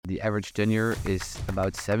the average tenure is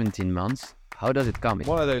about 17 months. How does it come?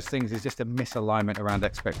 One of those things is just a misalignment around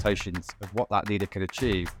expectations of what that leader can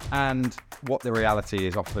achieve and what the reality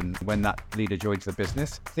is often when that leader joins the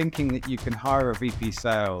business. Thinking that you can hire a VP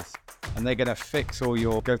sales and they're going to fix all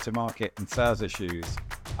your go-to-market and sales issues,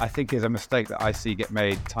 I think is a mistake that I see get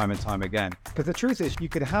made time and time again. Because the truth is, you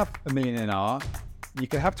could have $1 million in R, you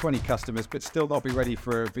could have 20 customers, but still not be ready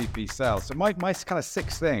for a VP sales. So my kind of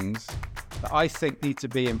 6 things that I think need to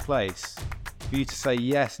be in place for you to say,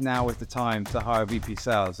 yes, now is the time to hire VP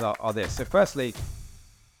sales are this. So firstly,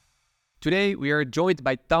 today we are joined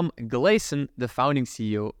by Tom Gleason, the founding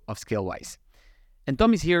CEO of Scalewise. And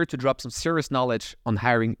Tom is here to drop some serious knowledge on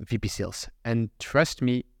hiring VP sales. And trust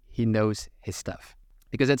me, he knows his stuff.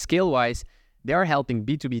 Because at Scalewise, they are helping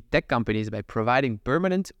B2B tech companies by providing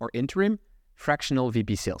permanent or interim fractional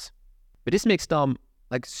VP sales. But this makes Tom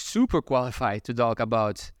super qualified to talk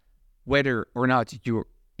about whether or not you're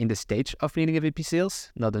in the stage of needing a VP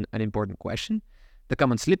sales, not an unimportant question, the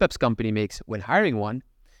common slip-ups company makes when hiring one,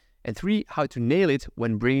 and 3, how to nail it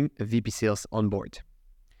when bringing a VP sales on board.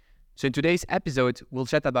 So in today's episode, we'll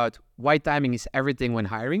chat about why timing is everything when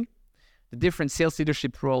hiring, the different sales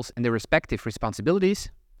leadership roles and their respective responsibilities,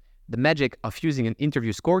 the magic of using an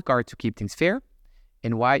interview scorecard to keep things fair,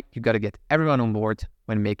 and why you got to get everyone on board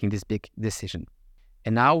when making this big decision.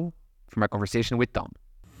 And now, for my conversation with Tom.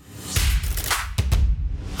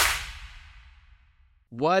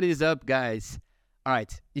 What is up, guys? All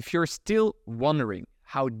right, if you're still wondering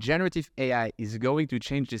how generative AI is going to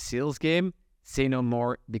change the sales game, say no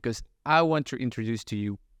more, because I want to introduce to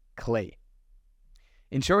you Clay.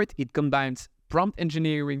 In short, it combines prompt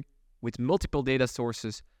engineering with multiple data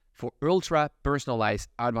sources for ultra-personalized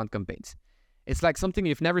outbound campaigns. It's like something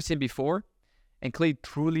you've never seen before, and Clay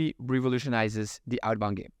truly revolutionizes the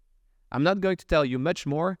outbound game. I'm not going to tell you much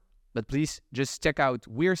more, but please just check out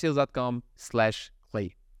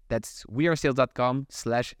wearesales.com/Clay. That's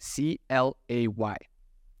wearesales.com/CLAY.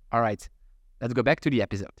 All right, let's go back to the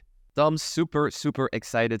episode. Tom, super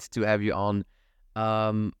excited to have you on.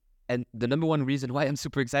 And the number one reason why I'm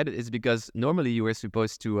super excited is because normally you were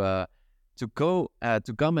supposed to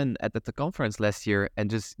come in at the conference last year and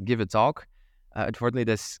just give a talk. Unfortunately,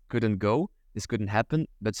 this couldn't happen.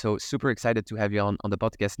 But so super excited to have you on the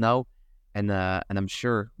podcast now, and I'm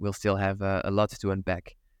sure we'll still have a lot to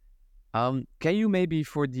unpack. Can you maybe,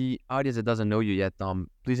 for the audience that doesn't know you yet, Tom,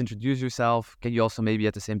 please introduce yourself? Can you also maybe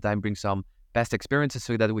at the same time bring some past experiences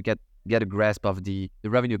so that we get a grasp of the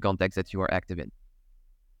revenue context that you are active in?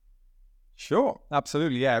 Sure,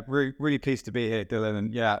 absolutely. Yeah, really pleased to be here, Dylan.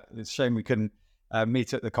 And yeah, it's a shame we couldn't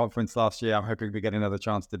meet at the conference last year. I'm hoping we get another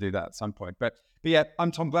chance to do that at some point. But yeah,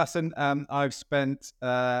 I'm Tom Gleason. I've spent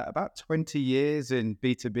about 20 years in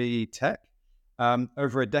B2B tech.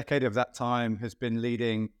 Over a decade of that time has been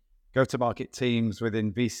leading go-to-market teams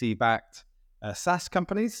within VC-backed SaaS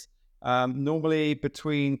companies, normally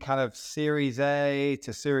between kind of Series A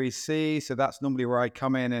to Series C. So that's normally where I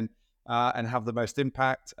come in and have the most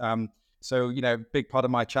impact. So, big part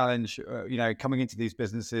of my challenge, coming into these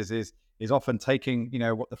businesses is often taking,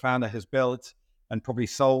 what the founder has built and probably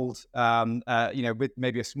sold, with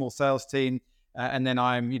maybe a small sales team. And then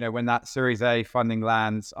I'm, when that Series A funding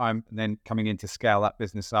lands, I'm then coming in to scale that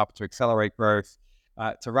business up, to accelerate growth,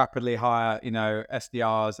 to rapidly hire,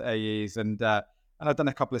 SDRs, AEs, and I've done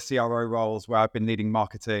a couple of CRO roles where I've been leading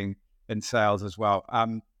marketing and sales as well.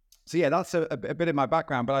 So yeah, that's a bit of my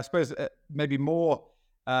background, but I suppose maybe more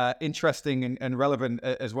interesting and relevant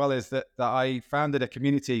as well is that I founded a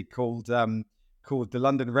community called the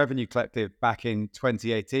London Revenue Collective back in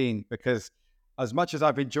 2018, because as much as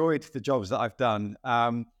I've enjoyed the jobs that I've done,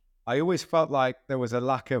 I always felt like there was a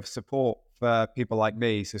lack of support for people like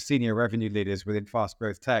me, so senior revenue leaders within fast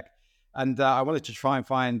growth tech. And I wanted to try and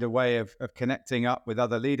find a way of connecting up with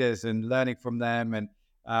other leaders and learning from them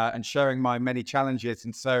and sharing my many challenges.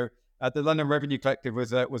 And so the London Revenue Collective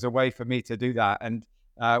was a way for me to do that. And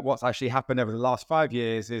what's actually happened over the last 5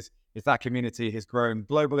 years is that community has grown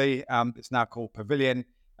globally. It's now called Pavilion,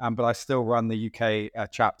 but I still run the UK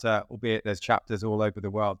chapter, albeit there's chapters all over the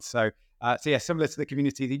world. So yeah, similar to the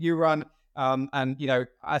community that you run. And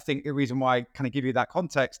I think the reason why I kind of give you that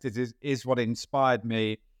context is what inspired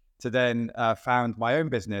me to then found my own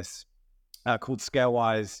business called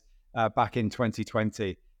Scalewise back in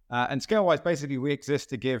 2020. And Scalewise, basically, we exist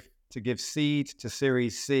to give seed to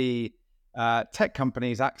Series C tech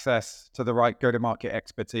companies access to the right go-to-market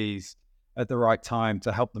expertise at the right time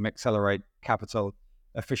to help them accelerate capital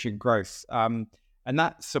efficient growth. And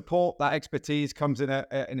that support, that expertise comes in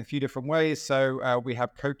a few different ways. So we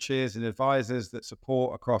have coaches and advisors that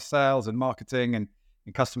support across sales and marketing and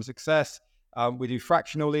customer success. We do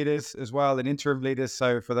fractional leaders as well and interim leaders.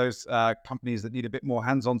 So for those companies that need a bit more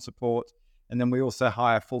hands-on support. And then we also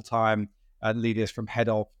hire full-time leaders from head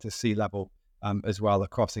of to C-level as well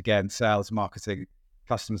across, again, sales, marketing,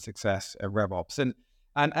 customer success, and RevOps.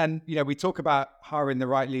 And we talk about hiring the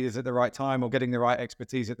right leaders at the right time or getting the right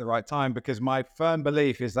expertise at the right time, because my firm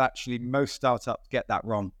belief is actually most startups get that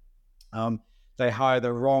wrong. They hire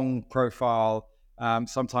the wrong profile,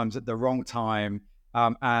 sometimes at the wrong time.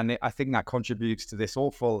 And I think that contributes to this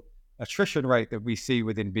awful attrition rate that we see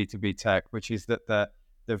within B2B tech, which is that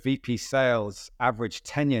the VP sales average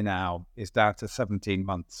tenure now is down to 17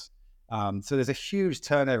 months. So there's a huge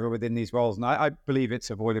turnover within these roles, and I believe it's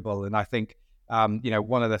avoidable. And I think,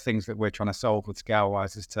 one of the things that we're trying to solve with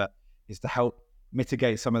ScaleWise is to help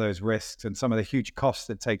mitigate some of those risks and some of the huge costs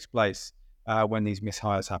that takes place when these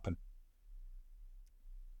mishires happen.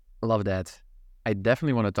 Love that. I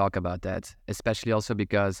definitely want to talk about that, especially also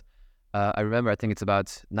because I remember, I think it's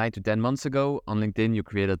about 9 to 10 months ago on LinkedIn, you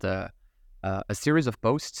created a series of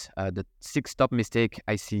posts, the 6 top mistake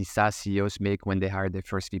I see SaaS CEOs make when they hire their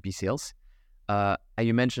first VP sales. And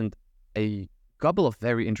you mentioned a couple of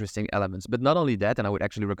very interesting elements, but not only that, and I would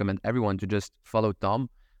actually recommend everyone to just follow Tom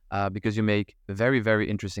because you make very, very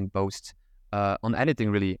interesting posts on anything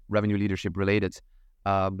really revenue leadership related.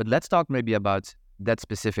 But let's talk maybe about that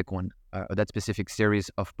specific one, or that specific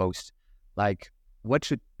series of posts. Like, what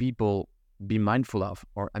should people be mindful of?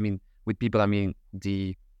 Or, I mean, with people, I mean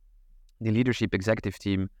the leadership executive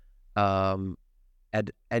team at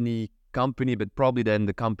any company, but probably then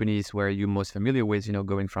the companies where you're most familiar with,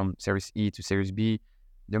 going from Series E to Series B,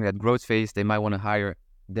 during that growth phase, they might want to hire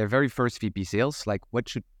their very first VP sales. Like, what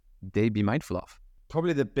should they be mindful of?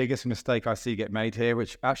 Probably the biggest mistake I see get made here,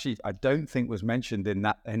 which actually I don't think was mentioned in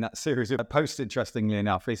that series of posts, interestingly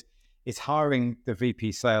enough, is hiring the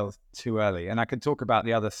VP sales too early. And I can talk about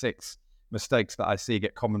the other 6 mistakes that I see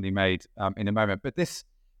get commonly made in a moment. But this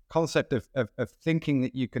concept of thinking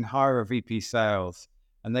that you can hire a VP sales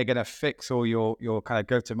and they're going to fix all your kind of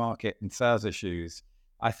go-to-market and sales issues,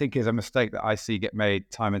 I think is a mistake that I see get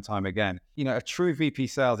made time and time again. A true VP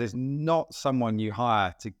sales is not someone you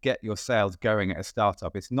hire to get your sales going at a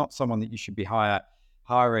startup. It's not someone that you should be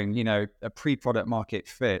hiring, a pre-product market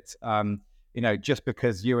fit, just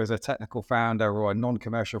because you as a technical founder or a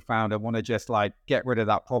non-commercial founder want to just like get rid of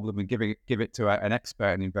that problem and give it to an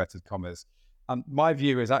expert in inverted commas. My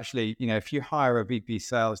view is actually, if you hire a VP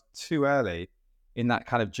sales too early in that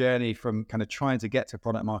kind of journey from kind of trying to get to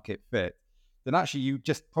product market fit, then actually you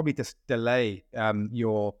just probably just delay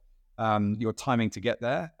your timing to get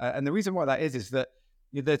there. And the reason why that is that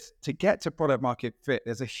to get to product market fit,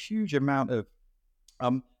 there's a huge amount of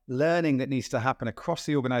learning that needs to happen across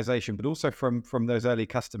the organization, but also from those early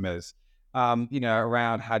customers,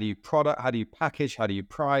 around how do you product, how do you package, how do you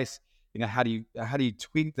price, how do you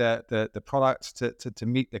tweak the products to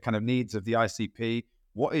meet the kind of needs of the ICP?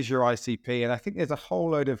 What is your ICP? And I think there's a whole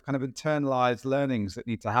load of kind of internalized learnings that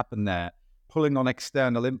need to happen there, pulling on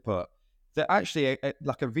external input, that actually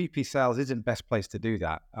like a VP sales isn't best place to do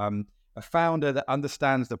that. A founder that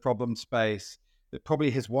understands the problem space, that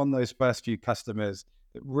probably has won those first few customers,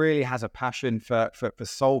 that really has a passion for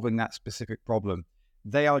solving that specific problem,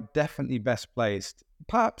 they are definitely best placed,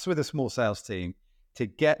 perhaps with a small sales team, to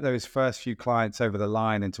get those first few clients over the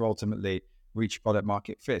line and to ultimately reach product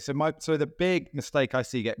market fit. So the big mistake I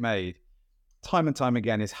see get made time and time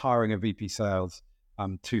again is hiring a VP sales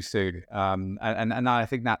too soon. And I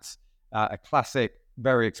think that's a classic,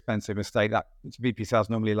 very expensive mistake. That VP sales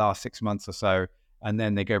normally last 6 months or so, and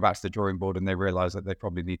then they go back to the drawing board and they realize that they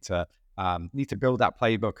probably need to build that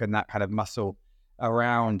playbook and that kind of muscle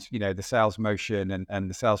around, the sales motion and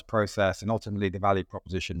the sales process and ultimately the value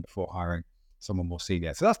proposition before hiring someone more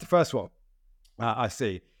senior. So that's the first one I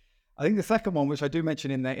see. I think the second one, which I do mention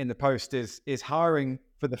in the post, is hiring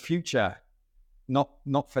for the future,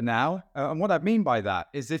 not for now. And what I mean by that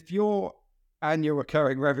is if your annual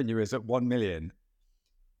recurring revenue is at 1 million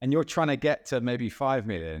and you're trying to get to maybe 5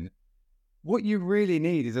 million, what you really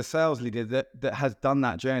need is a sales leader that has done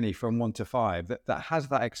that journey from 1 to 5, that has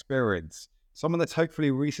that experience, someone that's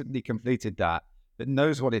hopefully recently completed that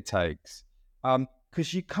knows what it takes.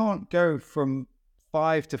 Because you can't go from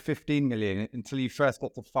 5 to 15 million until you first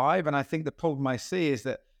get to 5. And I think the problem I see is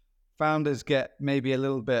that founders get maybe a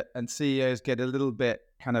little bit, and CEOs get a little bit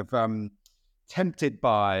kind of tempted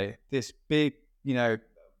by this big,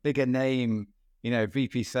 bigger name,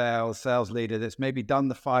 VP sales leader that's maybe done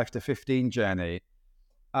the 5 to 15 journey.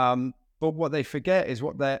 But what they forget is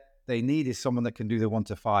what they need is someone that can do the 1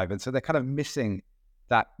 to 5. And so they're kind of missing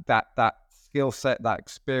that skill set, that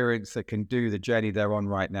experience that can do the journey they're on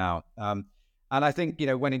right now. And I think,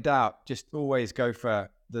 when in doubt, just always go for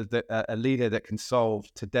a leader that can solve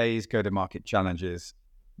today's go-to-market challenges,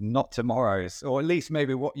 not tomorrow's, or at least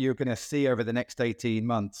maybe what you're going to see over the next 18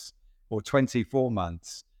 months or 24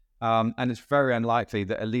 months. And it's very unlikely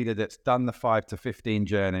that a leader that's done the 5 to 15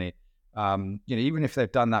 journey, even if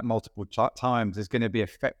they've done that multiple times, is going to be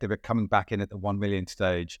effective at coming back in at the 1 million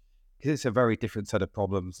stage, because it's a very different set of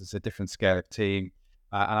problems. It's a different scale of team.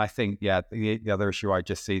 And I think, the other issue I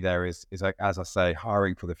just see there is like, as I say,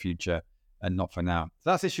 hiring for the future and not for now. So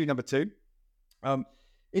that's issue number 2.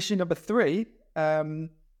 Issue number 3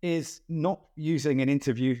 is not using an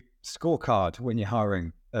interview scorecard when you're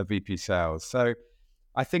hiring a VP sales. So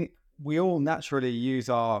I think we all naturally use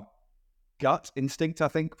our gut instinct, I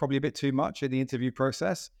think, probably a bit too much in the interview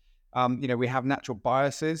process. We have natural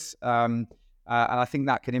biases, and I think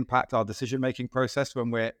that can impact our decision-making process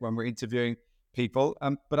when we're interviewing people.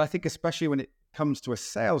 But I think especially when it comes to a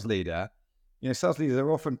sales leader, sales leaders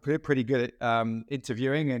are often pretty good at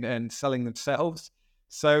interviewing and selling themselves.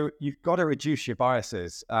 So you've got to reduce your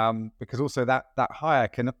biases, because also that hire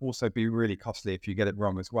can also be really costly if you get it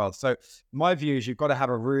wrong as well. So my view is you've got to have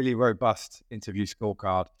a really robust interview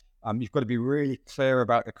scorecard. You've got to be really clear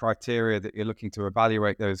about the criteria that you're looking to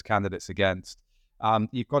evaluate those candidates against.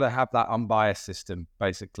 You've got to have that unbiased system,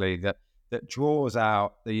 basically, that draws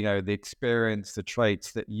out the experience, the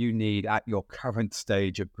traits that you need at your current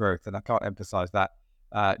stage of growth. And I can't emphasize that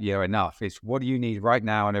enough. It's what do you need right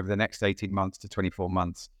now and over the next 18 months to 24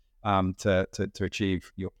 months to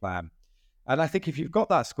achieve your plan. And I think if you've got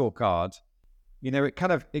that scorecard,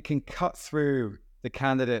 it can cut through the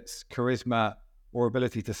candidate's charisma or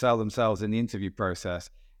ability to sell themselves in the interview process.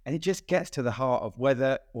 And it just gets to the heart of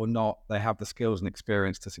whether or not they have the skills and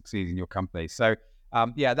experience to succeed in your company. So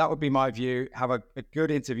that would be my view. Have a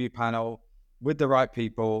good interview panel with the right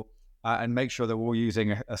people, and make sure they're all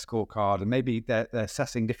using a scorecard, and maybe they're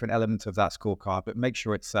assessing different elements of that scorecard, but make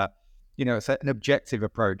sure it's it's an objective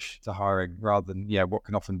approach to hiring rather than what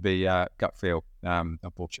can often be gut feel,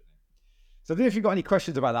 unfortunately. So then if you've got any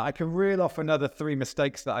questions about that, I can reel off another 3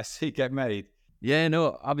 mistakes that I see get made. Yeah,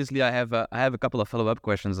 no, obviously I have a couple of follow-up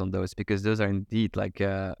questions on those, because those are indeed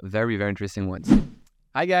very, very interesting ones.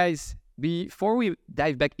 Hi guys, before we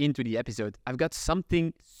dive back into the episode, I've got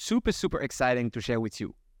something super, super exciting to share with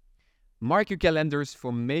you. Mark your calendars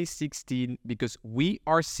for May 16, because We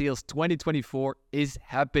Are Sales 2024 is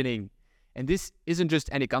happening. And this isn't just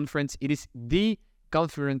any conference, it is the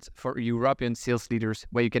conference for European sales leaders,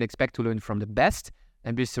 where you can expect to learn from the best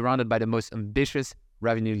and be surrounded by the most ambitious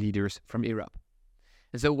revenue leaders from Europe.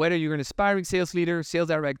 And so whether you're an aspiring sales leader, sales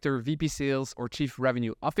director, VP sales, or chief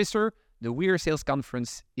revenue officer, the We Are Sales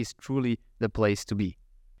conference is truly the place to be.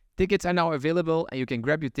 Tickets are now available, and you can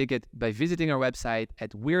grab your ticket by visiting our website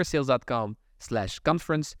at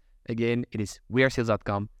wearesales.com/conference. Again, it is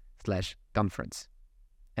wearesales.com/conference.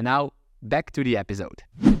 And now, back to the episode.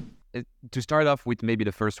 To start off with maybe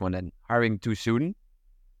the first one, then, hiring too soon.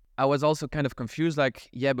 I was also kind of confused, but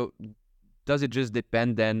does it just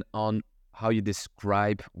depend then on how you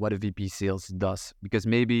describe what a VP sales does? Because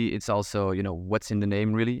maybe it's also, what's in the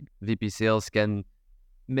name really. VP sales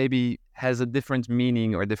maybe has a different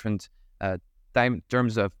meaning or different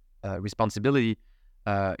terms of responsibility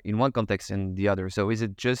in one context and the other. So is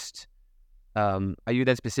it just, are you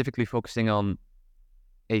then specifically focusing on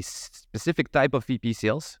a specific type of VP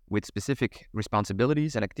sales with specific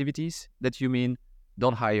responsibilities and activities that you mean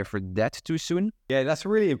don't hire for that too soon? Yeah, that's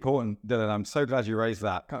really important, Dylan. I'm so glad you raised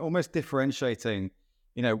that. Almost differentiating,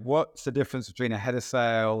 what's the difference between a head of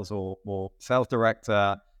sales or sales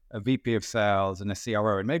director, a VP of sales, and a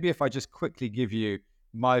CRO. And maybe if I just quickly give you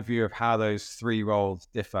my view of how those 3 roles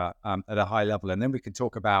differ at a high level, and then we can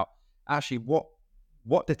talk about actually what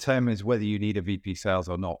determines whether you need a VP sales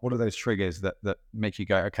or not. What are those triggers that make you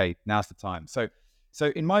go, okay, now's the time? So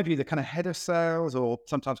in my view, the kind of head of sales, or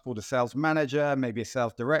sometimes called a sales manager, maybe a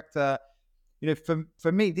sales director,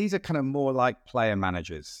 for me, these are kind of more like player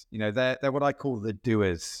managers. They're what I call the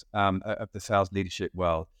doers of the sales leadership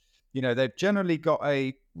world. They've generally got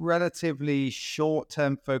a relatively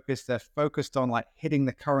short-term focus. They're focused on hitting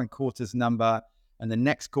the current quarter's number and the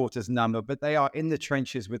next quarter's number, but they are in the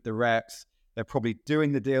trenches with the reps. They're probably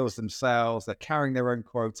doing the deals themselves. They're carrying their own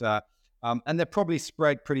quota. And they're probably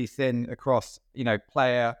spread pretty thin across,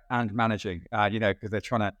 player and managing, because they're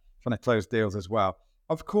trying to close deals as well.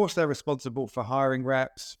 Of course, they're responsible for hiring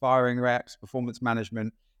reps, firing reps, performance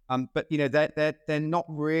management. But they're not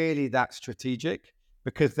really that strategic,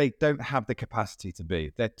 because they don't have the capacity to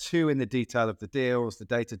be. They're too in the detail of the deals, the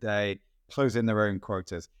day-to-day, closing their own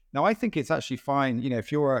quotas. Now, I think it's actually fine,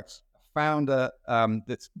 if you're a founder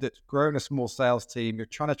that's grown a small sales team, you're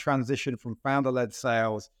trying to transition from founder-led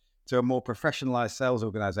sales to a more professionalized sales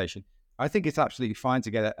organization, I think it's absolutely fine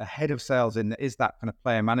to get a head of sales in that is that kind of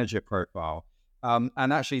player manager profile. And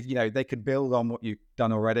actually, they could build on what you've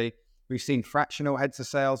done already. We've seen fractional heads of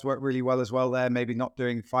sales work really well as well there, maybe not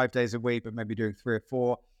doing 5 days a week, but maybe doing 3 or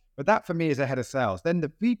 4. But that for me is a head of sales. Then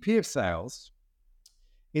the VP of sales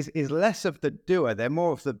is less of the doer. They're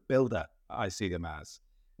more of the builder, I see them as.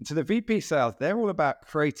 And so the VP sales, they're all about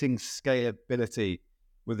creating scalability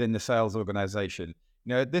within the sales organization.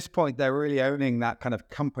 At this point, they're really owning that kind of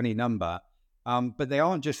company number, but they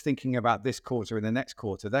aren't just thinking about this quarter and the next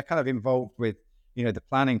quarter. They're kind of involved with, the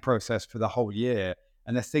planning process for the whole year.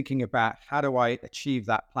 And they're thinking about, how do I achieve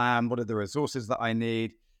that plan? What are the resources that I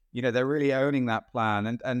need? They're really owning that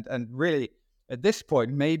plan. And really, at this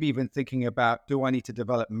point, maybe even thinking about, do I need to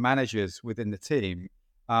develop managers within the team?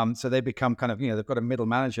 So they become kind of, they've got a middle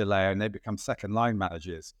manager layer and they become second line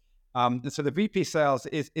managers. So the VP sales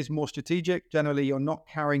is more strategic. Generally, you're not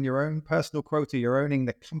carrying your own personal quota. You're owning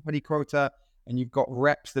the company quota, and you've got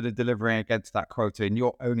reps that are delivering against that quota, and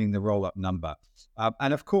you're owning the roll-up number.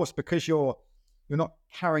 And of course, because you're not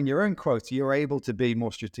carrying your own quota, you're able to be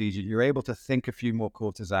more strategic. You're able to think a few more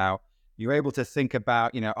quarters out. You're able to think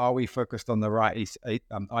about, are we focused on the right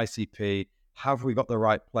ICP? Have we got the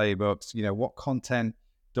right playbooks? What content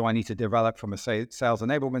do I need to develop from a sales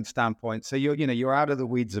enablement standpoint? So you're out of the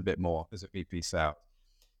weeds a bit more as a VP sales.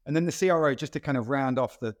 And then the CRO, just to kind of round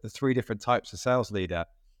off the 3 different types of sales leader,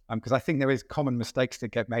 because I think there is common mistakes that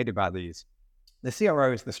get made about these. The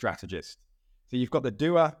CRO is the strategist. So you've got the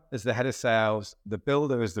doer as the head of sales, the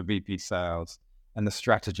builder as the VP sales, and the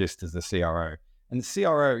strategist as the CRO. And the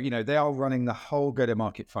CRO, they are running the whole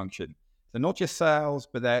go-to-market function. So not just sales,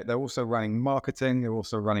 but they're also running marketing. They're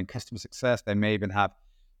also running customer success. They may even have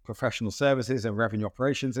professional services and revenue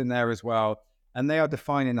operations in there as well. And they are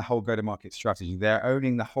defining the whole go-to-market strategy. They're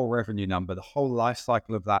owning the whole revenue number, the whole life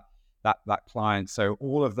cycle of that client. So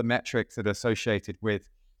all of the metrics that are associated with,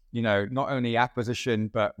 not only acquisition,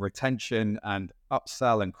 but retention and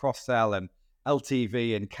upsell and cross-sell and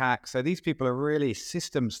LTV and CAC. So these people are really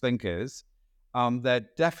systems thinkers. They're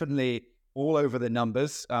definitely all over the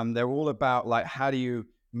numbers. They're all about how do you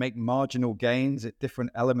make marginal gains at different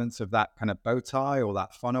elements of that kind of bow tie or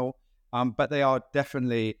that funnel. But they are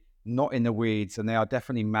definitely not in the weeds, and they are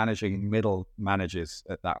definitely managing middle managers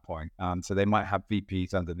at that point. So they might have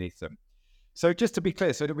VPs underneath them. So just to be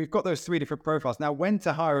clear, so we've got those 3 different profiles. Now, when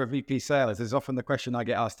to hire a VP sales is often the question I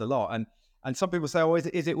get asked a lot. And some people say, oh,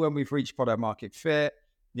 is it when we've reached product market fit?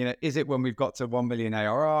 Is it when we've got to 1 million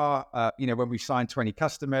ARR? When we've signed 20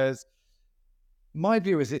 customers? My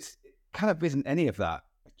view is it kind of isn't any of that.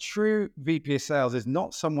 A true VP of sales is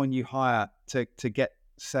not someone you hire to get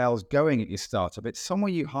sales going at your startup. It's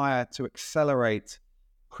someone you hire to accelerate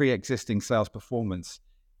pre-existing sales performance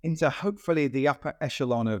into hopefully the upper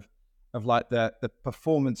echelon of the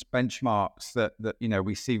performance benchmarks that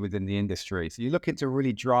we see within the industry. So you're looking to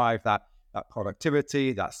really drive that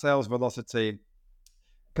productivity, that sales velocity.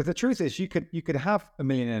 Because the truth is, you could have 1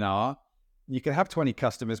 million in ARR, you could have 20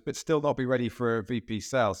 customers, but still not be ready for a VP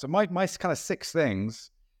sales. So my kind of 6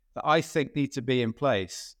 things that I think need to be in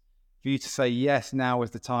place for you to say, yes, now is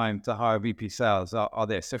the time to hire VP sales are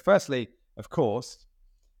this. So firstly, of course,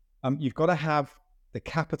 you've got to have the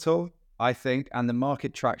capital, I think, and the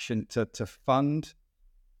market traction to fund,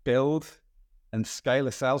 build, and scale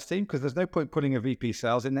a sales team, because there's no point putting a VP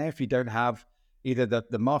sales in there if you don't have either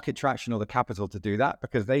the market traction or the capital to do that,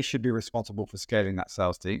 because they should be responsible for scaling that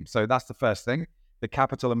sales team. So that's the first thing, the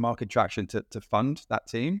capital and market traction to fund that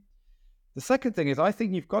team. The second thing is, I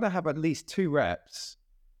think you've got to have at least 2 reps,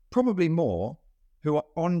 probably more, who are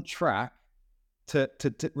on track to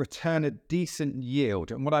return a decent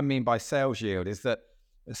yield. And what I mean by sales yield is that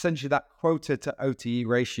essentially that quota to OTE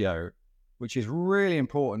ratio, which is really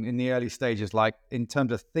important in the early stages, like in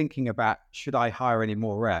terms of thinking about, should I hire any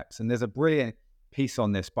more reps? And there's a brilliant piece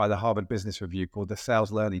on this by the Harvard Business Review called the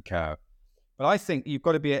Sales Learning Curve. But I think you've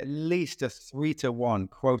got to be at least a 3-to-1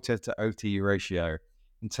 quota to OTE ratio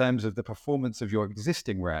in terms of the performance of your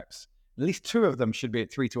existing reps. At least 2 of them should be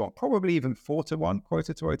at 3-to-1, probably even 4-to-1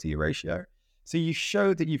 quota to OTE ratio. So you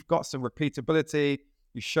show that you've got some repeatability,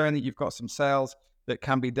 you've shown that you've got some sales that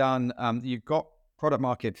can be done, you've got product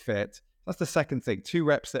market fit. That's the second thing, 2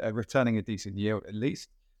 reps that are returning a decent yield at least.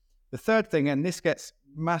 The third thing, and this gets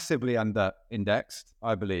massively under indexed,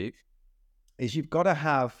 I believe, is you've got to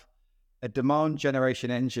have a demand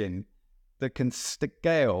generation engine that can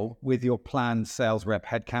scale with your planned sales rep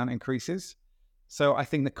headcount increases. So I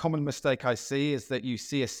think the common mistake I see is that you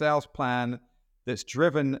see a sales plan that's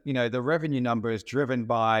driven, the revenue number is driven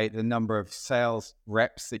by the number of sales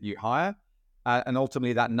reps that you hire. And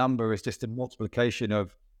ultimately that number is just a multiplication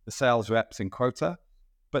of the sales reps in quota.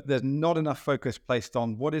 But there's not enough focus placed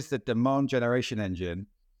on what is the demand generation engine.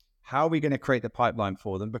 How are we going to create the pipeline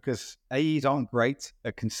for them? Because AEs aren't great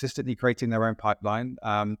at consistently creating their own pipeline.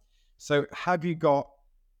 So have you got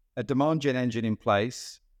a demand gen engine in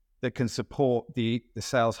place that can support the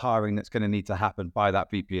sales hiring that's going to need to happen by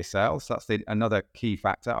that VP of sales? That's another key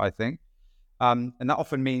factor, I think. And that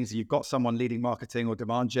often means you've got someone leading marketing or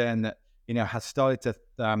demand gen that, has started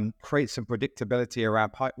to create some predictability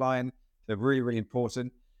around pipeline. They're really, really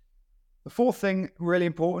important. The fourth thing, really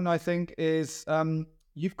important, I think, is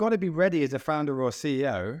you've got to be ready as a founder or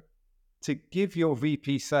CEO to give your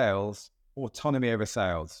VP sales autonomy over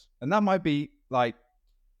sales. And that might be like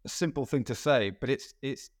a simple thing to say, but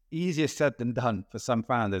it's easier said than done for some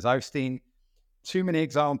founders. I've seen too many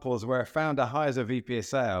examples where a founder hires a VP of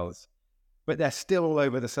sales, but they're still all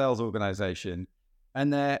over the sales organization,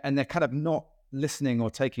 and they're kind of not listening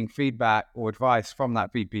or taking feedback or advice from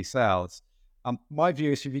that VP sales. My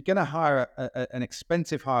view is if you're going to hire an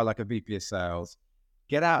expensive hire like a VP of sales,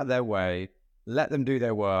 get out of their way, let them do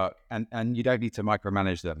their work, and you don't need to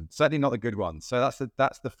micromanage them. Certainly not the good ones. So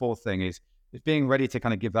that's the fourth thing is being ready to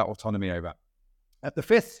kind of give that autonomy over. The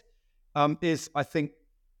fifth is, I think,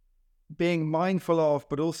 being mindful of,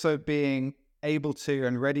 but also being able to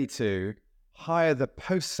and ready to hire the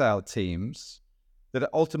post-sale teams that are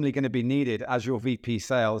ultimately going to be needed as your VP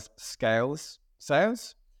sales scales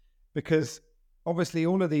sales. Because obviously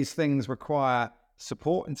all of these things require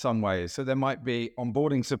support in some ways. So there might be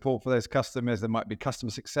onboarding support for those customers. There might be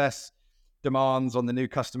customer success demands on the new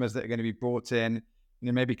customers that are going to be brought in,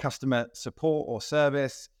 maybe customer support or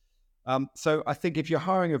service. So I think if you're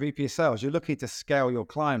hiring a VP of sales, you're looking to scale your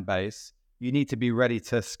client base, you need to be ready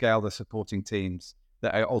to scale the supporting teams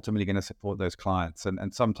that are ultimately going to support those clients.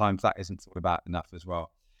 And sometimes that isn't thought about enough as well.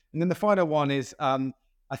 And then the final one is, I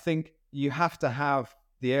think you have to have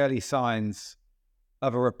the early signs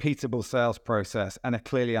of a repeatable sales process and a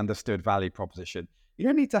clearly understood value proposition. You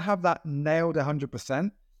don't need to have that nailed 100%,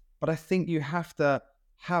 but I think you have to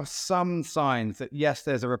have some signs that, yes,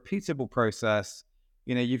 there's a repeatable process.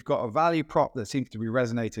 You've got a value prop that seems to be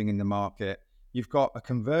resonating in the market. You've got a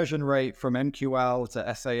conversion rate from MQL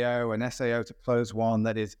to SAO and SAO to close one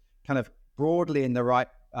that is kind of broadly in the right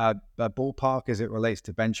ballpark as it relates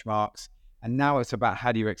to benchmarks. And now it's about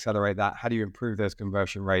how do you accelerate that? How do you improve those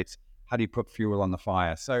conversion rates? How do you put fuel on the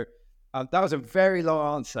fire? So that was a very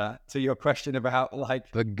long answer to your question about when's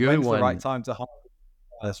the right time to hire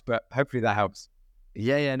us, but hopefully that helps.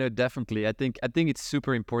 Yeah, no, definitely. I think it's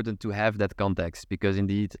super important to have that context because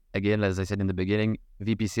indeed, again, as I said in the beginning,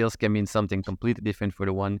 VP sales can mean something completely different for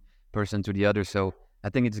the one person to the other. So I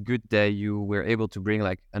think it's good that you were able to bring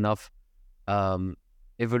enough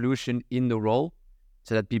evolution in the role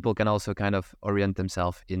so that people can also kind of orient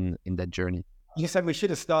themselves in that journey. You said we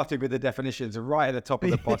should have started with the definitions right at the top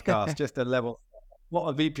of the podcast, just to level what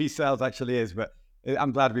a VP sales actually is, but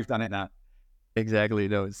I'm glad we've done it now. Exactly.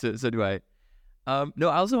 No, so do I. No,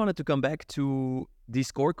 I also wanted to come back to the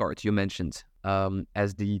scorecard you mentioned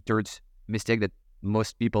as the third mistake that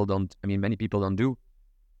many people don't do.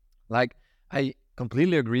 I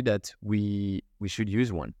completely agree that we should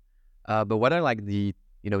use one. But what are the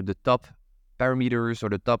top parameters or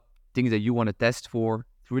the top things that you want to test for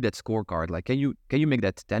through that scorecard? Can you make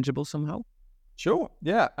that tangible somehow? Sure.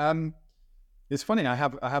 Yeah. It's funny. I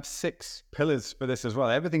have 6 pillars for this as well.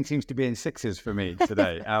 Everything seems to be in sixes for me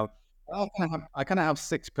today. I kind of have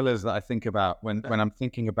 6 pillars that I think about when I'm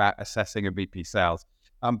thinking about assessing a VP sales.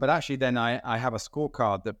 But actually then I have a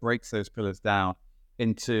scorecard that breaks those pillars down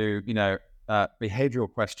into,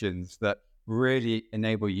 behavioral questions that really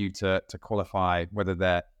enable you to qualify whether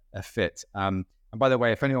they're a fit. And by the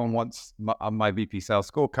way, if anyone wants my VP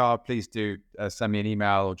sales scorecard, please do send me an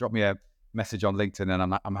email or drop me a message on LinkedIn,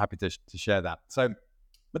 and I'm happy to share that. So,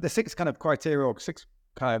 but the 6 kind of criteria or 6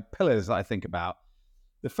 kind of pillars that I think about.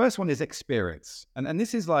 The first one is experience, and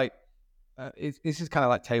this is this is kind of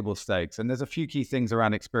like table stakes. And there's a few key things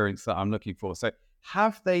around experience that I'm looking for. So,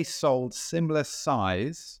 have they sold similar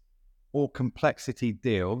size or complexity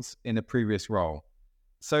deals in a previous role?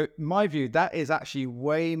 So, my view, that is actually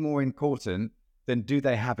way more important than do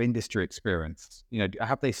they have industry experience?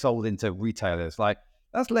 Have they sold into retailers?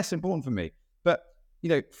 That's less important for me. But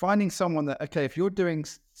finding someone that, okay, if you're doing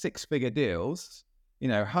 6-figure deals,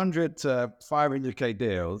 100 to 500K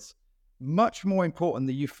deals, much more important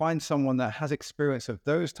that you find someone that has experience of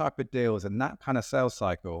those type of deals and that kind of sales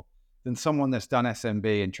cycle than someone that's done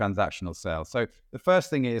SMB and transactional sales. So the first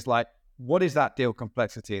thing is what is that deal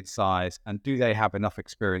complexity and size, and do they have enough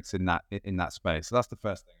experience in that space? So that's the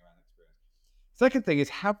first thing around experience. Second thing is,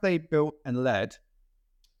 have they built and led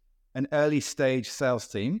an early stage sales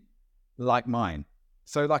team like mine?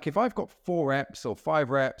 So like if I've got 4 reps or 5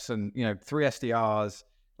 reps and 3 SDRs,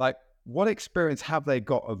 like what experience have they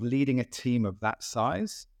got of leading a team of that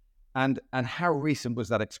size? And how recent was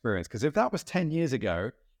that experience? Because if that was 10 years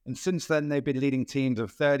ago, and since then they've been leading teams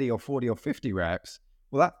of 30 or 40 or 50 reps,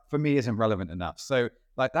 well, that for me isn't relevant enough. So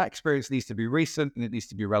like that experience needs to be recent, and it needs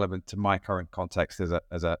to be relevant to my current context as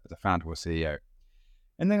a founder or CEO.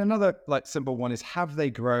 And then another like simple one is, have they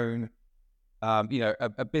grown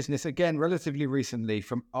a business, again, relatively recently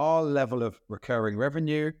from our level of recurring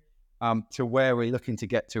revenue to where we're looking to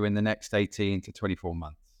get to in the next 18 to 24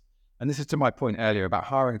 months. And this is to my point earlier about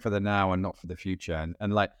hiring for the now and not for the future.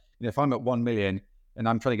 And like, if I'm at 1 million and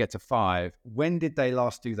I'm trying to get to 5, when did they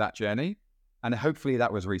last do that journey? And hopefully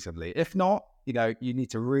that was recently. If not, you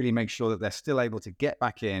need to really make sure that they're still able to get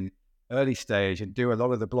back in early stage and do a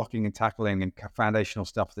lot of the blocking and tackling and foundational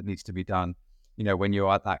stuff that needs to be done, when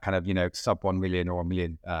you're at that kind of, sub 1 million or a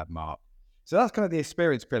million mark. So that's kind of the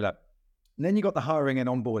experience pillar. And then you got the hiring and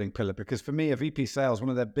onboarding pillar, because for me, a VP sales, one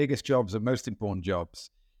of their biggest jobs and most important jobs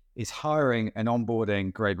is hiring and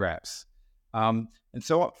onboarding great reps. And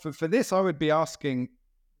so for this, I would be asking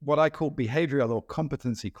what I call behavioral or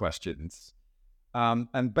competency questions.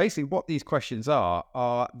 And basically what these questions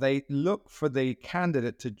are they look for the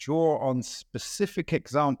candidate to draw on specific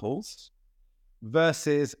examples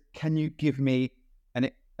versus, can you give me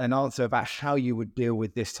an answer about how you would deal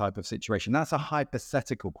with this type of situation? That's a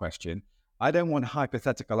hypothetical question. I don't want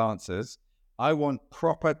hypothetical answers. I want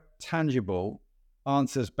proper, tangible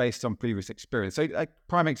answers based on previous experience. So a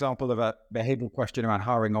prime example of a behavioral question around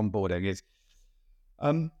hiring onboarding is,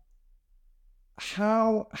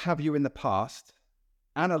 how have you in the past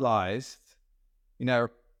analyzed,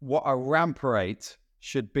 what a ramp rate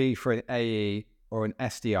should be for an AE or an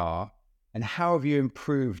SDR, and how have you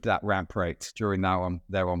improved that ramp rate during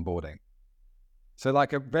their onboarding? So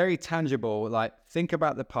like a very tangible, like think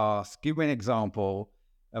about the past, give me an example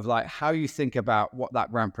of like how you think about what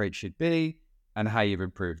that ramp rate should be and how you've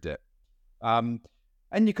improved it. And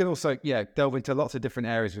you can also, delve into lots of different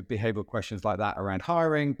areas with behavioral questions like that around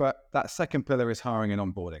hiring, but that second pillar is hiring and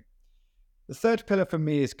onboarding. The third pillar for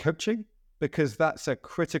me is coaching, because that's a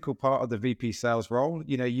critical part of the VP sales role.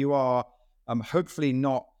 You are hopefully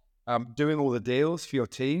not doing all the deals for your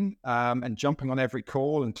team and jumping on every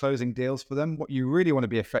call and closing deals for them. What you really want to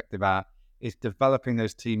be effective at is developing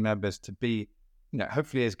those team members to be,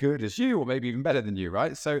 hopefully as good as you, or maybe even better than you,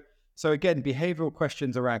 right? So again, behavioral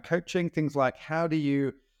questions around coaching, things like how do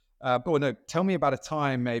you, tell me about a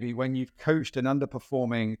time maybe when you've coached an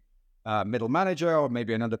underperforming middle manager or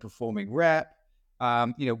maybe an underperforming rep.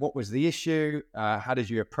 What was the issue? How did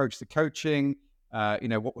you approach the coaching?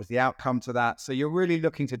 What was the outcome to that? So you're really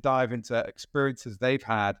looking to dive into experiences they've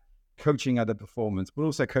had coaching underperformance, but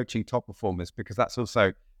also coaching top performers, because that's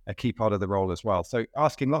also a key part of the role as well. So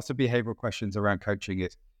asking lots of behavioral questions around coaching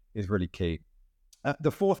is really key.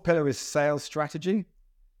 The fourth pillar is sales strategy,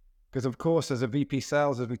 because of course, as a VP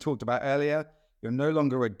sales, as we talked about earlier, you're no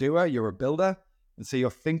longer a doer, you're a builder. And so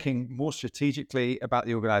you're thinking more strategically about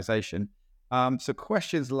the organization. So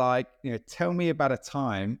questions like, tell me about a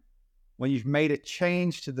time when you've made a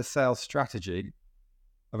change to the sales strategy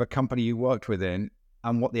of a company you worked within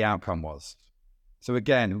and what the outcome was. So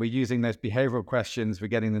again, we're using those behavioral questions, we're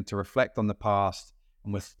getting them to reflect on the past,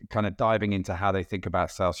 and we're kind of diving into how they think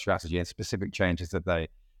about sales strategy and specific changes that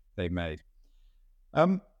they made.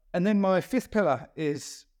 And then my fifth pillar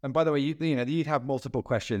is, and by the way, you'd have multiple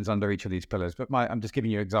questions under each of these pillars, but I'm just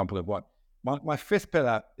giving you an example of what. My fifth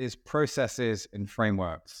pillar is processes and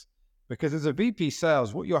frameworks. Because as a VP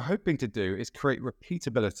sales, what you're hoping to do is create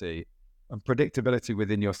repeatability and predictability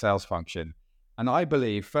within your sales function. And I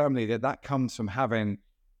believe firmly that comes from having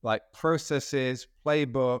like processes,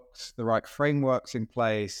 playbooks, the right frameworks in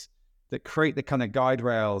place that create the kind of guide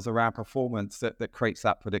rails around performance that creates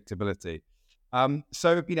that predictability.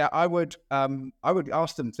 So I would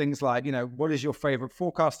ask them things like, what is your favorite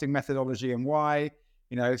forecasting methodology and why?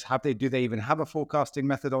 Do they even have a forecasting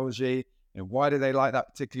methodology? Why do they like that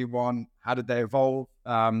particular one? How did they evolve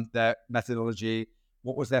their methodology?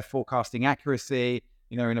 What was their forecasting accuracy?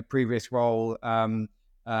 In a previous role, how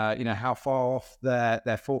far off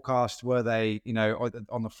their forecast were they?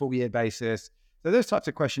 On the full year basis. So those types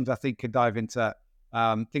of questions I think could dive into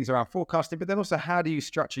things around forecasting, but then also how do you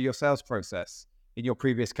structure your sales process in your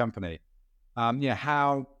previous company?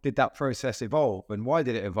 How did that process evolve and why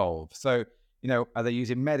did it evolve? So, are they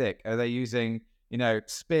using Medic? Are they using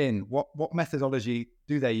spin, what methodology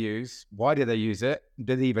do they use? Why do they use it?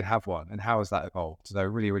 Do they even have one? And how has that evolved? So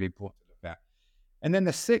really, really important to look at. And then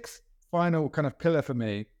the sixth final kind of pillar for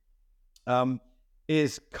me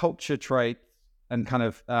is culture trait and kind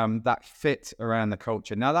of that fit around the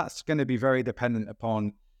culture. Now that's going to be very dependent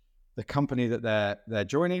upon the company that they're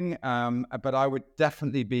joining, but I would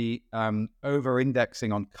definitely be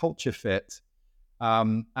over-indexing on culture fit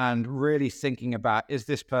and really thinking about, is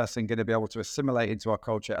this person going to be able to assimilate into our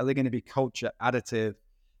culture? Are they going to be culture additive?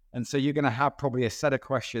 And so you're going to have probably a set of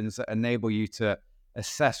questions that enable you to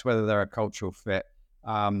assess whether they're a cultural fit.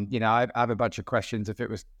 I have a bunch of questions if it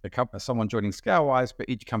was someone joining Scalewise, but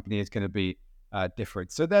each company is going to be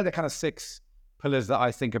different. So they're the kind of 6 pillars that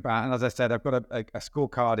I think about. And as I said, I've got a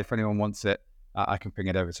scorecard. If anyone wants it, I can ping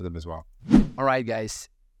it over to them as well. All right, guys.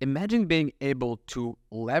 Imagine being able to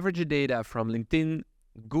leverage the data from LinkedIn,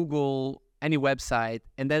 Google, any website,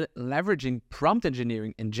 and then leveraging prompt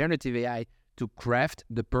engineering and generative AI to craft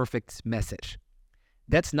the perfect message.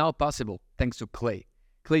 That's now possible thanks to Clay.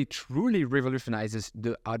 Clay truly revolutionizes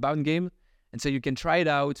the outbound game, and so you can try it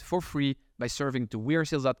out for free by surfing to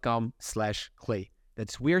wearesales.com/Clay.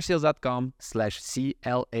 That's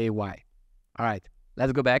wearesales.com/CLAY. All right,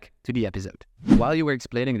 let's go back to the episode. While you were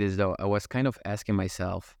explaining this, though, I was kind of asking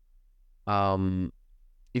myself,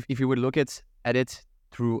 if you would look at it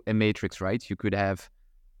through a matrix, right? You could have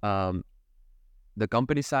the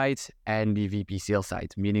company side and the VP sales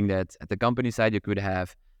side, meaning that at the company side, you could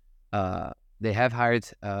have, they have hired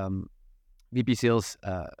VP sales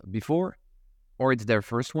before, or it's their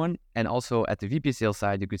first one. And also at the VP sales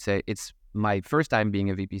side, you could say, it's my first time being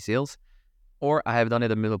a VP sales, or I have done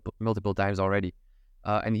it multiple times already.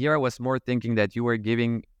 And here I was more thinking that you were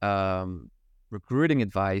giving recruiting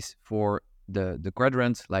advice for the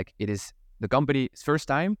quadrant, like it is the company's first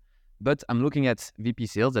time, but I'm looking at VP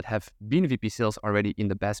sales that have been VP sales already in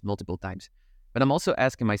the past multiple times. But I'm also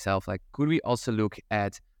asking myself, like, could we also look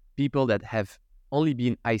at people that have only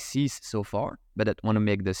been ICs so far, but that want to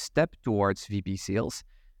make the step towards VP sales?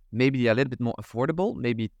 Maybe they're a little bit more affordable,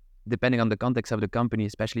 maybe depending on the context of the company,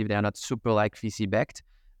 especially if they're not super like VC backed,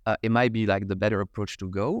 it might be like the better approach to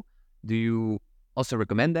go. Do you also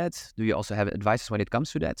recommend that? Do you also have advice when it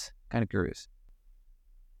comes to that? Kind of curious.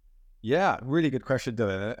 Yeah, really good question,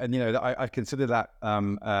 Dylan. And, I consider that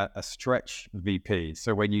a stretch VP.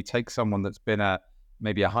 So when you take someone that's been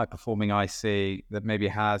maybe a high-performing IC that maybe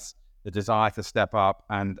has the desire to step up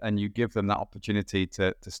and you give them that opportunity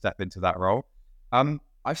to step into that role.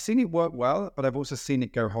 I've seen it work well, but I've also seen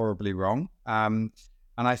it go horribly wrong. And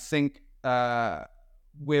I think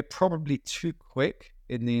we're probably too quick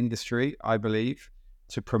in the industry, I believe,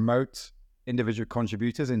 to promote individual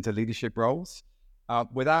contributors into leadership roles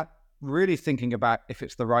without really thinking about if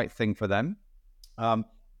it's the right thing for them.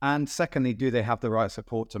 And secondly, do they have the right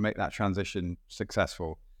support to make that transition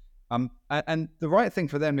successful? And the right thing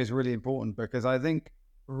for them is really important, because I think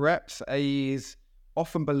reps, AEs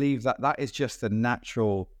often believe that that is just the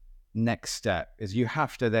natural next step, is you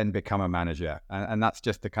have to then become a manager. And that's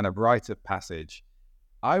just the kind of rite of passage.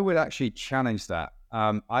 I would actually challenge that.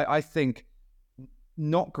 I think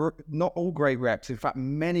not all great reps, in fact,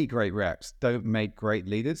 many great reps don't make great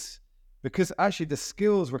leaders, because actually the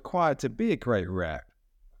skills required to be a great rep are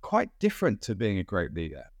quite different to being a great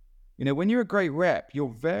leader. When you're a great rep,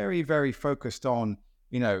 you're very, very focused on,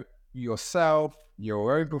 yourself,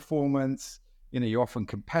 your own performance. You're often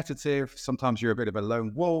competitive. Sometimes you're a bit of a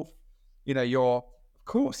lone wolf. Of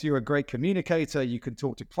course, you're a great communicator. You can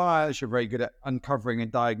talk to clients. You're very good at uncovering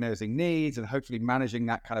and diagnosing needs and hopefully managing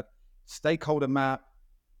that kind of stakeholder map.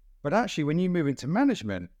 But actually, when you move into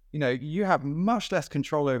management, you have much less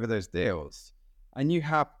control over those deals. And you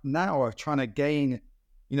have now are trying to gain,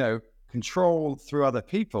 control through other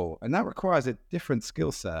people. And that requires a different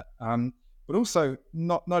skill set. But also,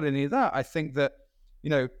 not only that, I think that,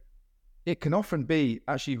 it can often be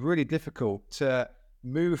actually really difficult to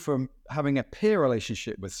move from having a peer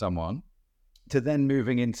relationship with someone to then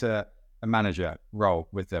moving into a manager role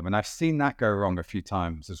with them. And I've seen that go wrong a few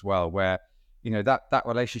times as well, where, that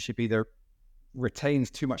relationship either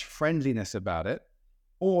retains too much friendliness about it,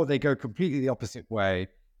 or they go completely the opposite way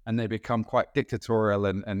and they become quite dictatorial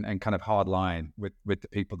and kind of hard line with the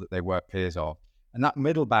people that they work peers of. And that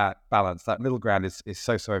middle balance, that middle ground is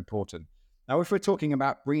so important. Now, if we're talking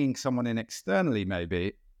about bringing someone in externally,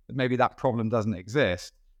 maybe that problem doesn't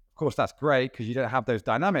exist. Of course, that's great because you don't have those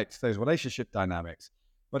dynamics, those relationship dynamics.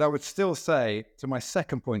 But I would still say, to my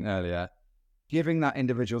second point earlier, giving that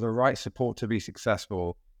individual the right support to be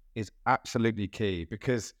successful is absolutely key,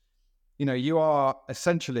 because, you are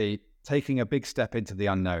essentially taking a big step into the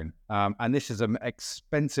unknown. And this is an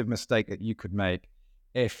expensive mistake that you could make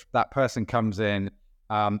if that person comes in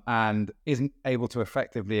and isn't able to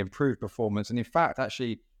effectively improve performance, and in fact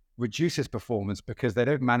actually reduces performance because they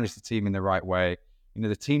don't manage the team in the right way.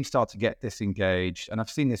 The team start to get disengaged, and I've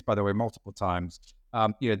seen this, by the way, multiple times.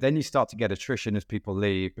 Then you start to get attrition as people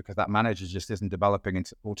leave because that manager just isn't developing and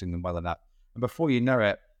supporting them well enough. And before you know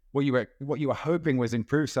it, what you were hoping was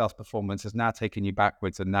improved sales performance has now taken you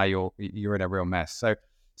backwards, and now you're in a real mess.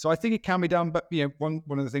 So I think it can be done, but one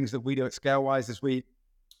of the things that we do at Scalewise is we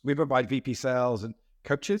provide VP sales and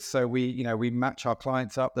coaches. So we match our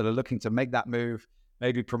clients up that are looking to make that move,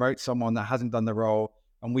 maybe promote someone that hasn't done the role,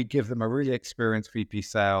 and we give them a really experienced VP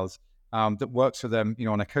sales that works for them,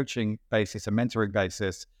 on a coaching basis, a mentoring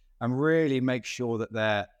basis, and really make sure that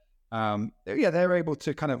they're able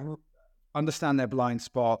to kind of understand their blind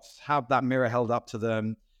spots, have that mirror held up to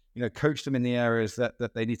them, coach them in the areas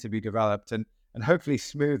that they need to be developed, and hopefully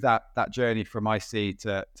smooth that journey from IC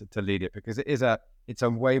to lead it, because it's a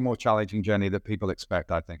way more challenging journey that people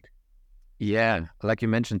expect, I think. Yeah, like you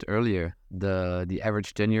mentioned earlier, the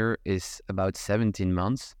average tenure is about 17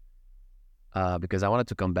 months. Because I wanted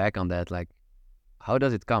to come back on that. Like, how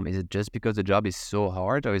does it come? Is it just because the job is so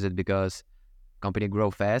hard, or is it because company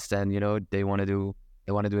grow fast and they want to do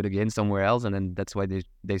it again somewhere else, and then that's why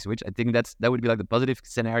they switch? I think that would be like the positive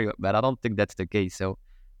scenario, but I don't think that's the case. So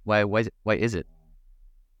why is it?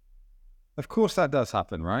 Of course, that does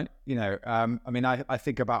happen, right? I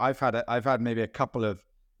think about I've had maybe a couple of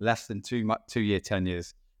less than 2 year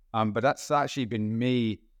tenures, but that's actually been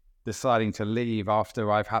me deciding to leave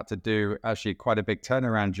after I've had to do actually quite a big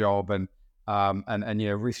turnaround job and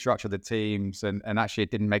restructure the teams, and actually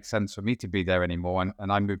it didn't make sense for me to be there anymore,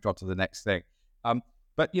 and I moved on to the next thing.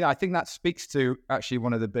 But I think that speaks to actually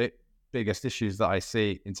one of the biggest issues that I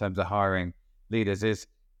see in terms of hiring leaders is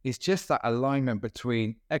just that alignment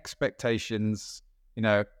between expectations,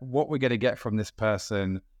 what we're going to get from this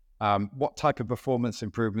person, what type of performance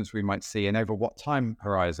improvements we might see and over what time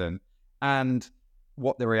horizon, and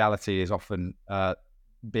what the reality is often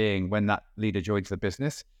being when that leader joins the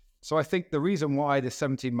business. So I think the reason why this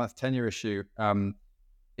 17-month tenure issue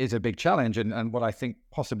is a big challenge, and what I think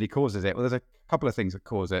possibly causes it, well, there's a couple of things that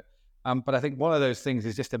cause it. But I think one of those things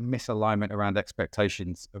is just a misalignment around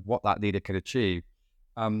expectations of what that leader can achieve.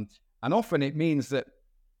 And often it means that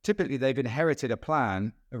typically they've inherited a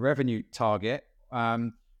plan, a revenue target,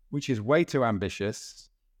 which is way too ambitious,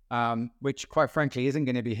 which quite frankly isn't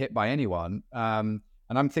going to be hit by anyone. And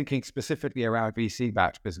I'm thinking specifically around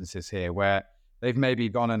VC-backed businesses here, where they've maybe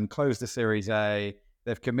gone and closed the Series A,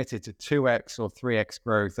 they've committed to 2x or 3x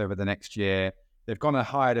growth over the next year, they've gone and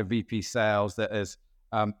hired a VP sales that has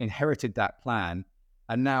inherited that plan,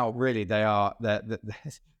 and now really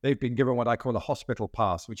they've been given what I call a hospital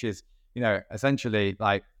pass, which is, essentially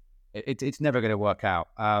like it's never going to work out.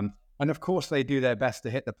 And of course they do their best to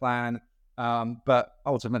hit the plan, but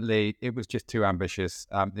ultimately it was just too ambitious.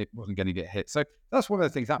 It wasn't going to get hit. So that's one of the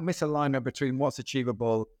things, that misalignment between what's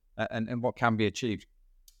achievable and what can be achieved.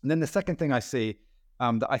 And then the second thing I see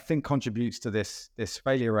that I think contributes to this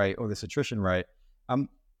failure rate or this attrition rate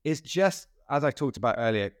is just, as I talked about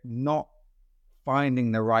earlier, not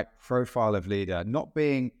finding the right profile of leader, not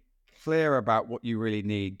being clear about what you really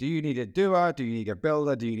need. Do you need a doer? Do you need a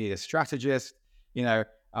builder? Do you need a strategist? Do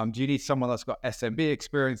you need someone that's got SMB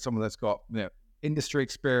experience, someone that's got industry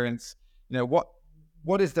experience?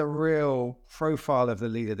 What is the real profile of the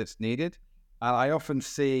leader that's needed? And I often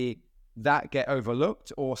see that get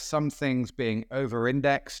overlooked, or some things being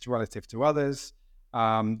over-indexed relative to others.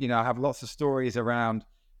 I have lots of stories around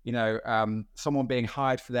someone being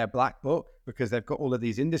hired for their black book because they've got all of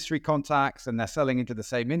these industry contacts and they're selling into the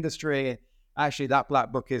same industry. Actually, that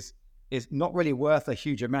black book is not really worth a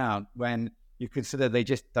huge amount when you consider they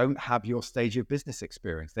just don't have your stage of business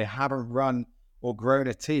experience. They haven't run or grown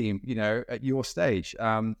a team, at your stage.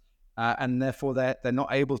 And therefore they're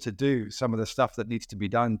not able to do some of the stuff that needs to be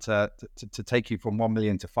done to take you from 1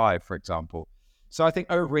 million to 5, for example. So I think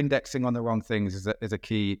over-indexing on the wrong things is a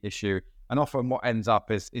key issue. And often what ends up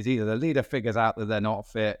is either the leader figures out that they're not a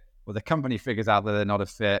fit, or the company figures out that they're not a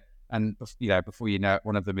fit. And, before you know it,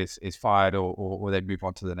 one of them is fired or they move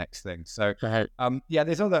on to the next thing. So,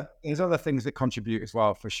 there's other things that contribute as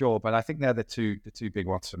well, for sure. But I think they're the two big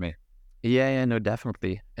ones for me. Yeah, no,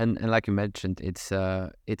 definitely. And like you mentioned,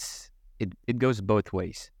 it goes both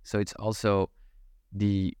ways. So it's also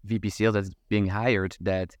the VP sales that's being hired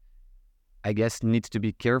that I guess needs to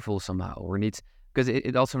be careful somehow, or because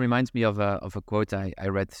it also reminds me of a quote I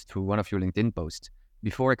read through one of your LinkedIn posts.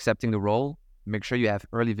 Before accepting the role, make sure you have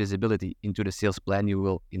early visibility into the sales plan you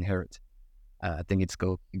will inherit. I think it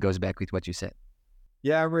goes back with what you said.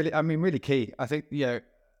 Yeah, really key. I think,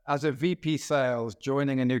 as a VP sales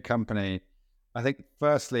joining a new company, I think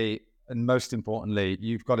firstly and most importantly,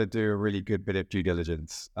 you've got to do a really good bit of due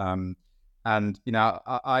diligence. I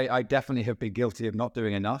definitely have been guilty of not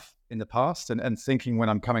doing enough in the past and thinking when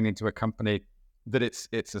I'm coming into a company that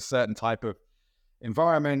it's a certain type of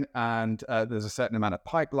environment and there's a certain amount of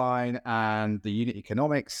pipeline and the unit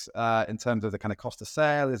economics in terms of the kind of cost of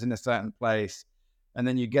sale is in a certain place. And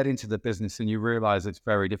then you get into the business and you realize it's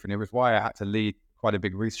very different. It was why I had to lead quite a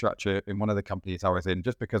big restructure in one of the companies I was in,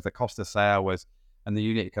 just because the cost of sale and the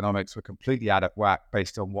unit economics were completely out of whack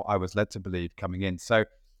based on what I was led to believe coming in. So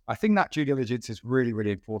I think that due diligence is really,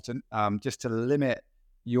 really important, just to limit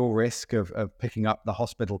your risk of picking up the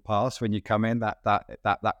hospital pass when you come in, that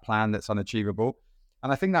plan that's unachievable.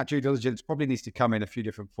 And I think that due diligence probably needs to come in a few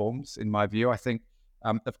different forms, in my view. I think,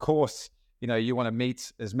 of course, you want to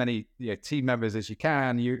meet as many team members as you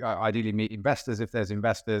can. You ideally meet investors if there's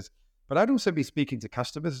investors, but I'd also be speaking to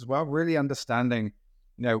customers as well, really understanding,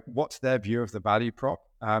 what's their view of the value prop.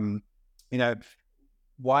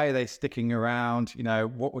 Why are they sticking around?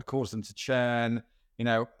 What would cause them to churn?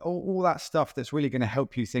 All that stuff that's really going to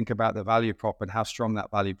help you think about the value prop and how strong that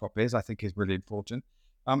value prop is, I think is really important.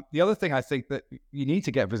 The other thing I think that you need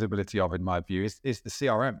to get visibility of, in my view, is the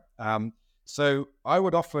CRM. So I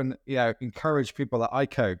would often, encourage people that I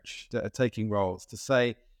coach that are taking roles to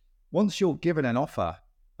say, once you're given an offer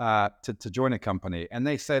to join a company and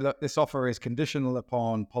they say, look, this offer is conditional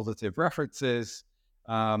upon positive references,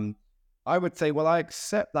 I would say, well, I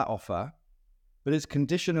accept that offer, but it's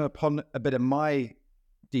conditional upon a bit of my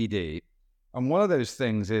DD. And one of those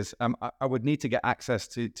things is I would need to get access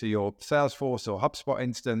to your Salesforce or HubSpot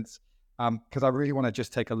instance because I really want to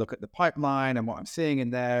just take a look at the pipeline and what I'm seeing in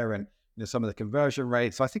there and some of the conversion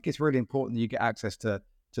rates. So I think it's really important that you get access to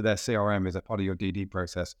their CRM as a part of your DD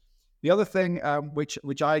process. The other thing,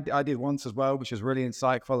 which I did once as well, which is really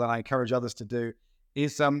insightful and I encourage others to do,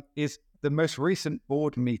 is the most recent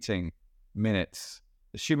board meeting minutes,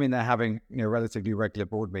 assuming they're having relatively regular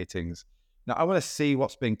board meetings. Now, I want to see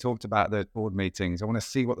what's being talked about at those board meetings. I want to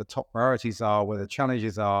see what the top priorities are, where the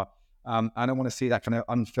challenges are, and I want to see that kind of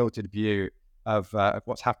unfiltered view of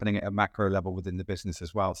what's happening at a macro level within the business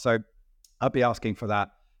as well. So I'll be asking for that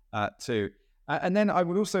too. And then I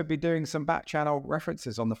would also be doing some back channel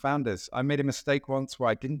references on the founders. I made a mistake once where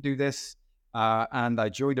I didn't do this, and I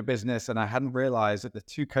joined a business and I hadn't realized that the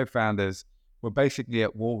two co-founders were basically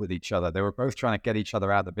at war with each other. They were both trying to get each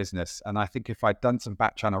other out of the business. And I think if I'd done some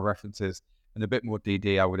back channel references and a bit more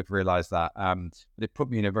DD, I would have realized that. But it put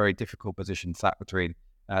me in a very difficult position sat between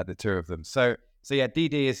the two of them. So yeah,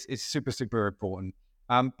 DD is super, super important.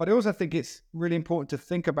 But I also think it's really important to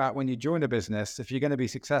think about when you join a business, if you're going to be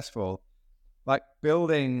successful, like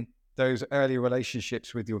building those early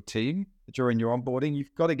relationships with your team during your onboarding.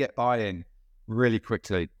 You've got to get buy-in really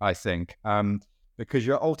quickly, I think. Because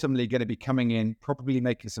you're ultimately going to be coming in, probably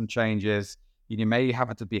making some changes. You may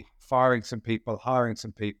have to be firing some people, hiring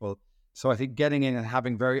some people. So I think getting in and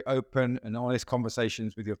having very open and honest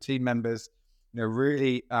conversations with your team members,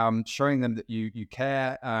 really showing them that you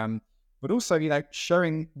care, but also,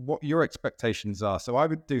 showing what your expectations are. So I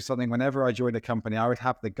would do something whenever I joined a company, I would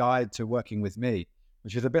have the guide to working with me,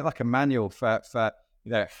 which is a bit like a manual for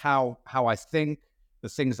how I think, the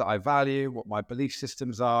things that I value, what my belief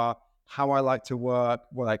systems are, how I like to work,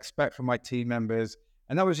 what I expect from my team members.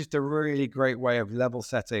 And that was just a really great way of level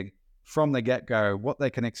setting from the get-go, what they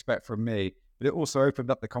can expect from me. But it also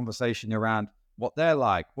opened up the conversation around what they're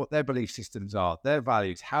like, what their belief systems are, their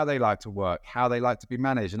values, how they like to work, how they like to be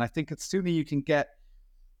managed. And I think as soon as you can get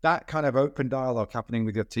that kind of open dialogue happening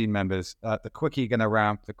with your team members, the quicker you're going to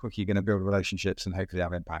ramp, the quicker you're going to build relationships and hopefully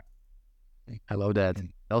have impact. I love that. It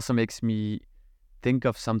also makes me think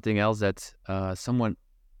of something else that someone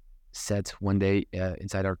said one day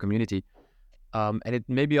inside our community. And it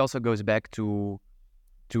maybe also goes back to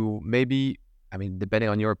maybe, depending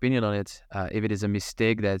on your opinion on it, if it is a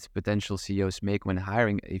mistake that potential CEOs make when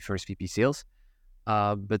hiring a first VP sales.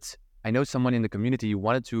 But I know someone in the community who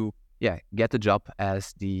wanted to, get the job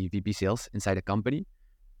as the VP sales inside a company,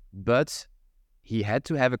 but he had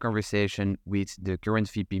to have a conversation with the current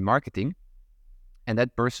VP marketing, and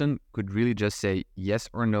that person could really just say yes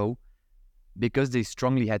or no, because they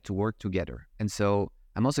strongly had to work together. And so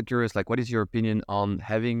I'm also curious, what is your opinion on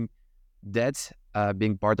having that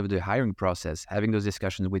being part of the hiring process, having those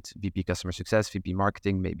discussions with VP customer success, VP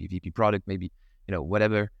marketing, maybe VP product, maybe,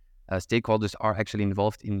 whatever stakeholders are actually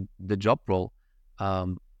involved in the job role,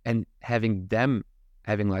 and having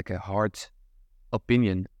a hard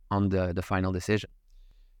opinion on the final decision?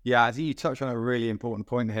 Yeah, I think you touched on a really important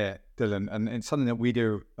point here, Dylan, and it's something that we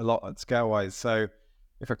do a lot at Scalewise. So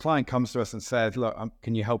if a client comes to us and says, look,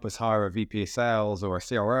 can you help us hire a VP of sales or a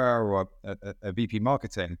CRO or a VP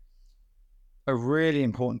marketing? A really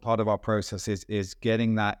important part of our process is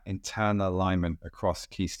getting that internal alignment across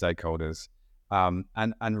key stakeholders,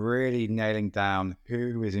 and really nailing down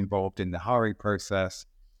who is involved in the hiring process,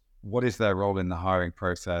 what is their role in the hiring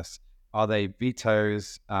process, are they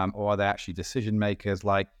vetoes, or are they actually decision makers?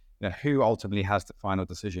 Like, who ultimately has the final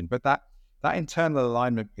decision? But that internal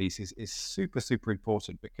alignment piece is super, super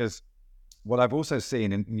important, because what I've also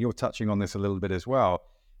seen, and you're touching on this a little bit as well,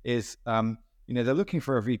 is they're looking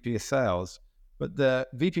for a VP of sales, but the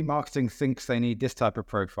VP marketing thinks they need this type of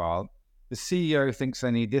profile. The CEO thinks they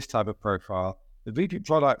need this type of profile. The VP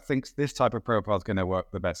product thinks this type of profile is going to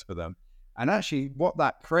work the best for them. And actually, what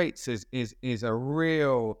that creates is a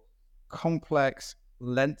real complex,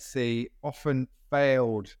 lengthy, often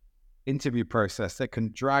failed interview process that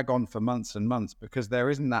can drag on for months and months, because there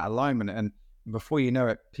isn't that alignment. And before you know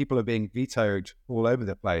it, people are being vetoed all over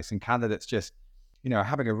the place, and candidates just,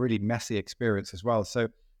 having a really messy experience as well.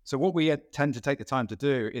 So what we tend to take the time to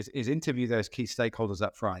do is interview those key stakeholders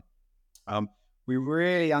up front. We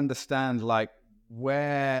really understand like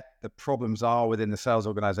where the problems are within the sales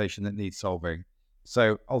organization that needs solving.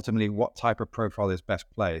 So ultimately, what type of profile is best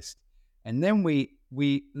placed? And then we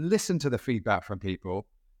listen to the feedback from people,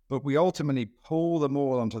 but we ultimately pull them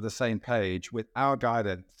all onto the same page with our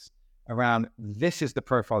guidance around, this is the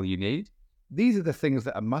profile you need. These are the things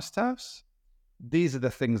that are must-haves. These are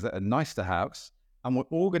the things that are nice-to-haves. And we're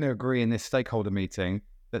all going to agree in this stakeholder meeting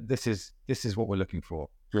that this is what we're looking for.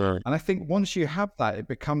 Yeah. And I think once you have that, it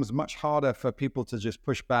becomes much harder for people to just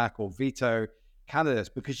push back or veto candidates,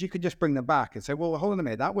 because you could just bring them back and say, well, hold on a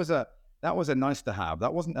minute, that was a nice to have.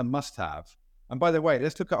 That wasn't a must have. And by the way,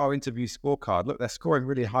 let's look at our interview scorecard. Look, they're scoring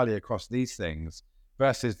really highly across these things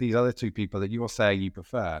versus these other two people that you're saying you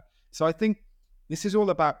prefer. So I think this is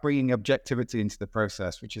all about bringing objectivity into the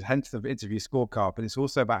process, which is hence the interview scorecard, but it's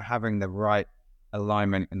also about having the right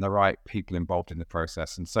alignment and the right people involved in the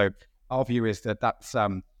process. And so our view is that that's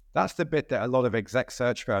the bit that a lot of exec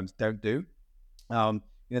search firms don't do.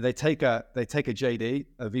 They take a JD,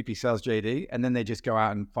 a VP sales JD, and then they just go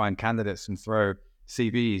out and find candidates and throw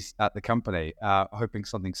CVs at the company, hoping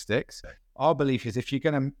something sticks. Our belief is, if you're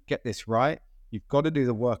going to get this right, you've got to do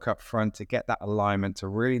the work up front to get that alignment, to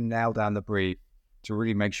really nail down the brief, to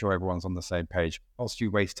really make sure everyone's on the same page, else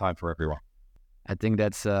you waste time for everyone. I think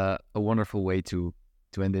that's a wonderful way to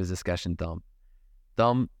end this discussion, Tom.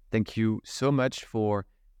 Tom, thank you so much for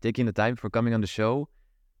taking the time, for coming on the show.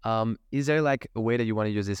 Is there like a way that you want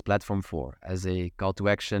to use this platform for, as a call to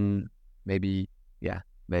action? Maybe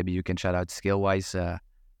you can shout out Scalewise,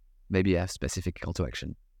 maybe a specific call to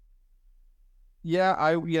action.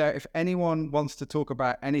 Yeah, if anyone wants to talk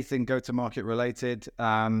about anything go-to-market related,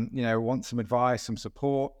 wants some advice, some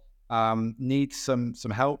support, needs some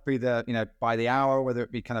help, either, by the hour, whether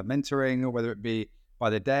it be kind of mentoring, or whether it be by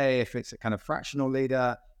the day, if it's a kind of fractional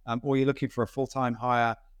leader, or you're looking for a full-time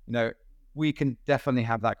hire, we can definitely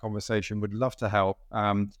have that conversation. Would love to help.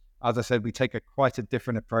 As I said, we take quite a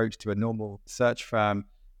different approach to a normal search firm.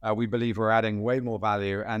 We believe we're adding way more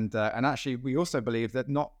value. And actually, we also believe that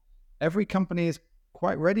not every company is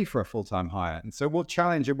quite ready for a full-time hire. And so we'll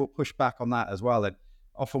challenge and we'll push back on that as well. And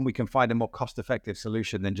often we can find a more cost-effective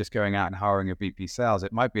solution than just going out and hiring a VP sales.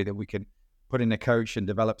 It might be that we can put in a coach and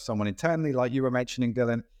develop someone internally, like you were mentioning,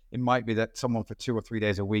 Dylan. It might be that someone for 2 or 3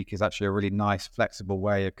 days a week is actually a really nice, flexible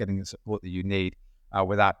way of getting the support that you need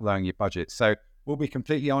without blowing your budget. So we'll be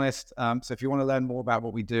completely honest. So if you want to learn more about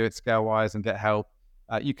what we do at Scalewise and get help,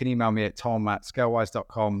 you can email me at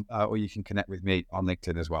tom@scalewise.com, or you can connect with me on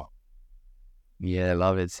LinkedIn as well. Yeah, I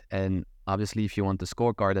love it. And obviously, if you want the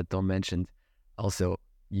scorecard that Tom mentioned, also,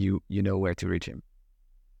 you know where to reach him.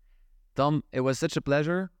 Tom, it was such a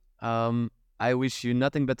pleasure. I wish you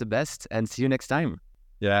nothing but the best, and see you next time.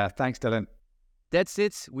 Yeah, thanks, Dylan. That's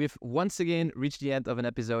it. We've once again reached the end of an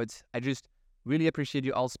episode. I just really appreciate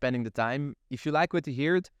you all spending the time. If you like what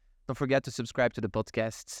you heard, don't forget to subscribe to the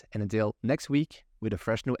podcast. And until next week with a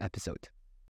fresh new episode.